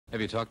Have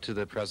you talked to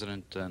the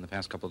president in the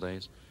past couple of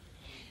days?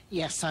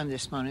 Yes, some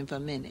this morning for a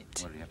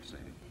minute. What did he have to say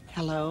to you?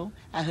 Hello,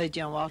 I heard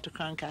you on Walter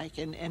Cronkite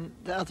and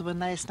the other one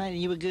last night,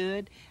 and you were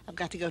good. I've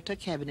got to go to a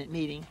cabinet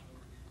meeting.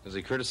 Does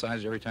he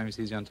criticize you every time he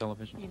sees you on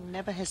television? He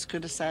never has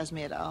criticized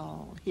me at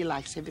all. He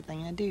likes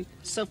everything I do,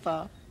 so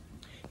far.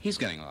 He's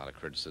getting a lot of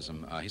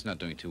criticism. He's not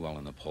doing too well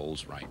in the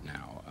polls right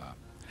now.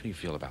 How do you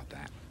feel about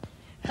that?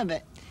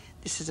 But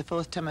this is the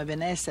fourth time I've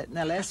been asked that in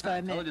the last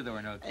 5 minutes. I told you there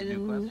were no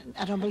new questions.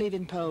 I don't believe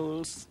in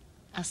polls.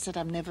 I said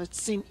I've never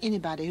seen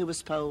anybody who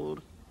was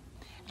polled.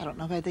 I don't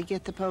know where they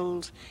get the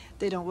polls.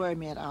 They don't worry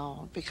me at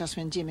all, because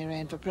when Jimmy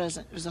ran for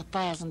president, it was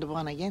 1,000 to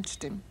 1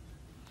 against him.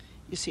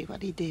 You see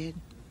what he did.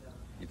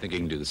 You think he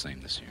can do the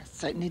same this year? I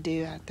certainly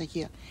do. I think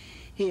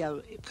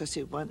he'll because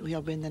he'll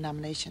win the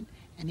nomination,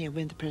 and he'll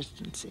win the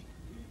presidency.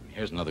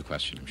 Here's another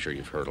question. I'm sure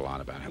you've heard a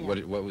lot about it.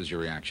 Yeah. What was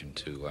your reaction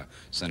to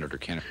Senator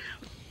Kennedy?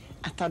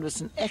 I thought it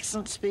was an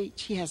excellent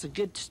speech. He has a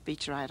good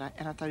speechwriter,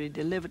 and I thought he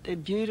delivered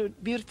it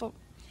beautiful.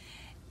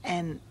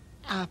 And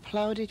I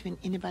applauded when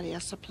anybody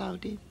else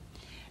applauded.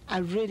 I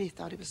really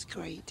thought it was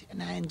great,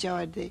 and I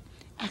enjoyed the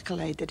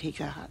accolade that he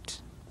got.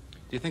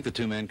 Do you think the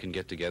two men can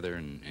get together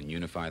and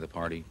unify the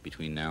party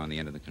between now and the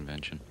end of the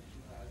convention?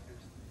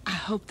 I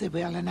hope they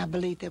will, and I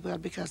believe they will,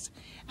 because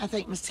I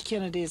think Mr.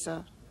 Kennedy is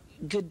a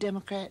good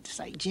Democrat, just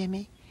like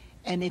Jimmy.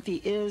 And if he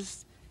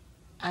is,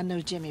 I know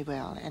Jimmy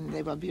well, and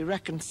they will be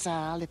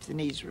reconciled if there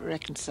needs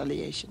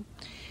reconciliation.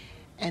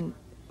 And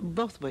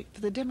both work for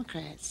the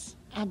Democrats.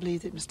 I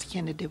believe that Mr.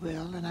 Kennedy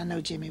will, and I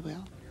know Jimmy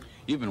will.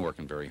 You've been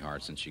working very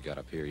hard since you got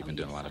up here. You've been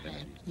doing a lot of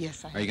interviews.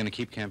 Yes, I have. Are you going to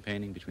keep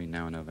campaigning between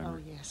now and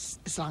November? Oh, yes,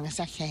 as long as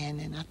I can,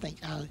 and I think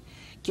I'll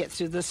get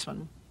through this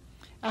one.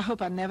 I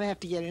hope I never have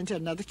to get into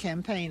another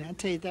campaign. I'll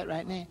tell you that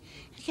right now.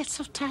 I get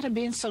so tired of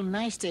being so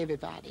nice to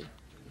everybody.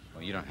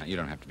 Well, you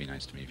don't have to be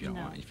nice to me if you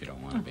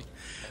don't want to be.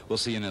 We'll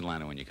see you in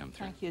Atlanta when you come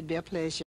through. Thank you. It'd be a pleasure.